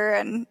banter.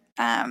 And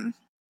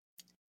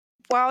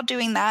while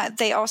doing that,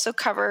 they also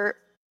cover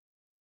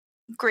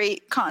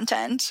great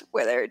content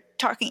where they're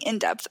talking in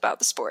depth about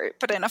the sport,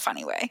 but in a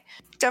funny way.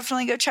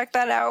 Definitely go check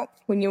that out.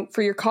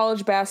 For your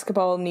college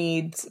basketball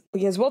needs,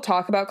 because we'll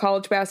talk about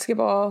college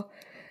basketball.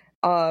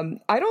 I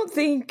don't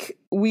think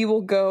we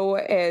will go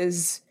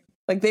as,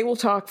 they will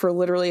talk for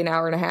literally an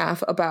hour and a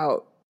half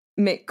about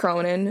Mick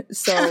Cronin.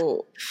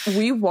 So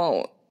we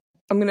won't.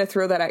 I'm going to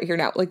throw that out here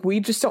now.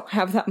 We just don't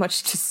have that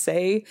much to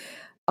say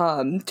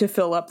to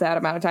fill up that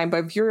amount of time.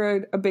 But if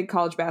you're a big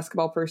college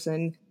basketball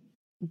person,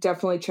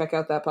 definitely check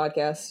out that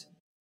podcast.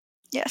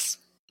 Yes,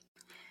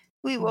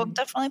 we will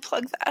definitely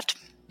plug that.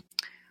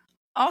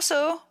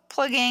 Also,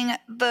 plugging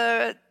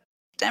the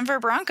Denver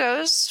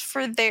Broncos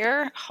for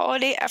their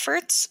holiday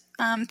efforts.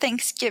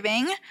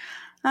 Thanksgiving.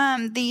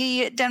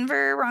 The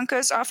Denver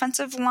Broncos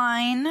offensive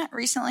line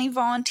recently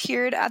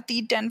volunteered at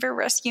the Denver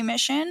Rescue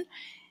Mission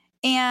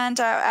and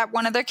at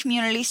one of their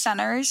community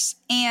centers.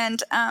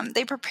 And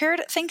they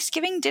prepared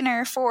Thanksgiving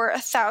dinner for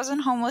 1,000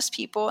 homeless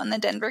people in the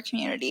Denver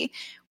community,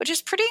 which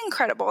is pretty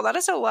incredible. That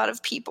is a lot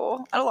of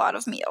people, a lot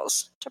of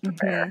meals to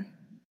prepare.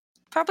 Mm-hmm.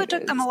 Probably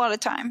took them a lot of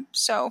time.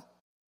 So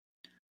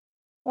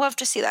love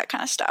to see that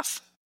kind of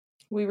stuff.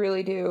 We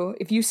really do.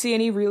 If you see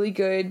any really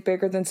good,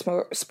 bigger than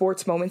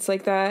sports moments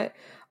like that,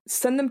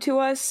 send them to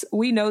us.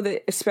 We know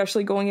that,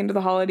 especially going into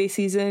the holiday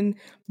season,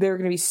 there are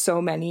going to be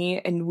so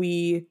many, and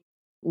we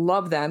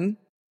love them.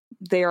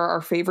 They are our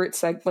favorite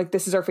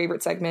this is our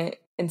favorite segment.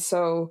 And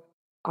so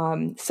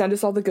send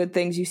us all the good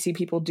things you see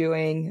people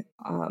doing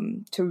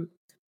to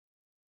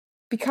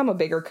become a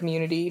bigger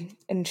community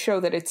and show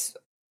that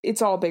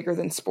it's all bigger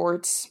than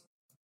sports.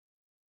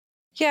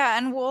 Yeah,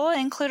 and we'll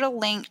include a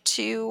link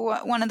to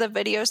one of the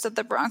videos that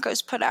the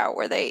Broncos put out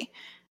where they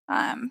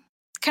kind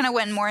of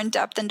went more in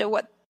depth into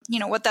what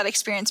that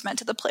experience meant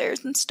to the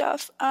players and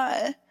stuff.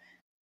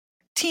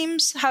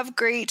 Teams have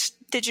great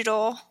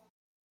digital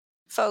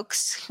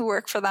folks who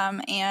work for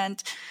them,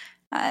 and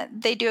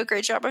they do a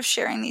great job of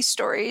sharing these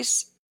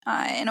stories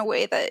in a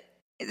way that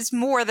is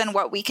more than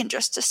what we can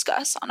just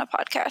discuss on a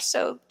podcast.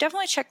 So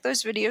definitely check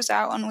those videos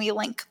out, and we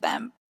link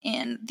them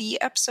in the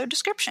episode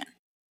description.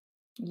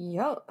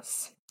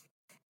 Yes.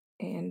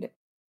 And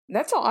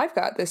that's all I've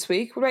got this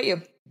week. What about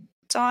you?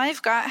 That's all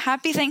I've got.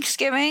 Happy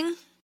Thanksgiving.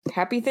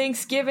 Happy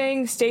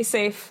Thanksgiving. Stay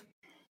safe.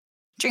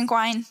 Drink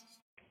wine.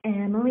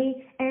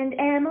 Emily and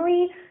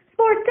Emily,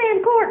 Sports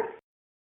and Courts.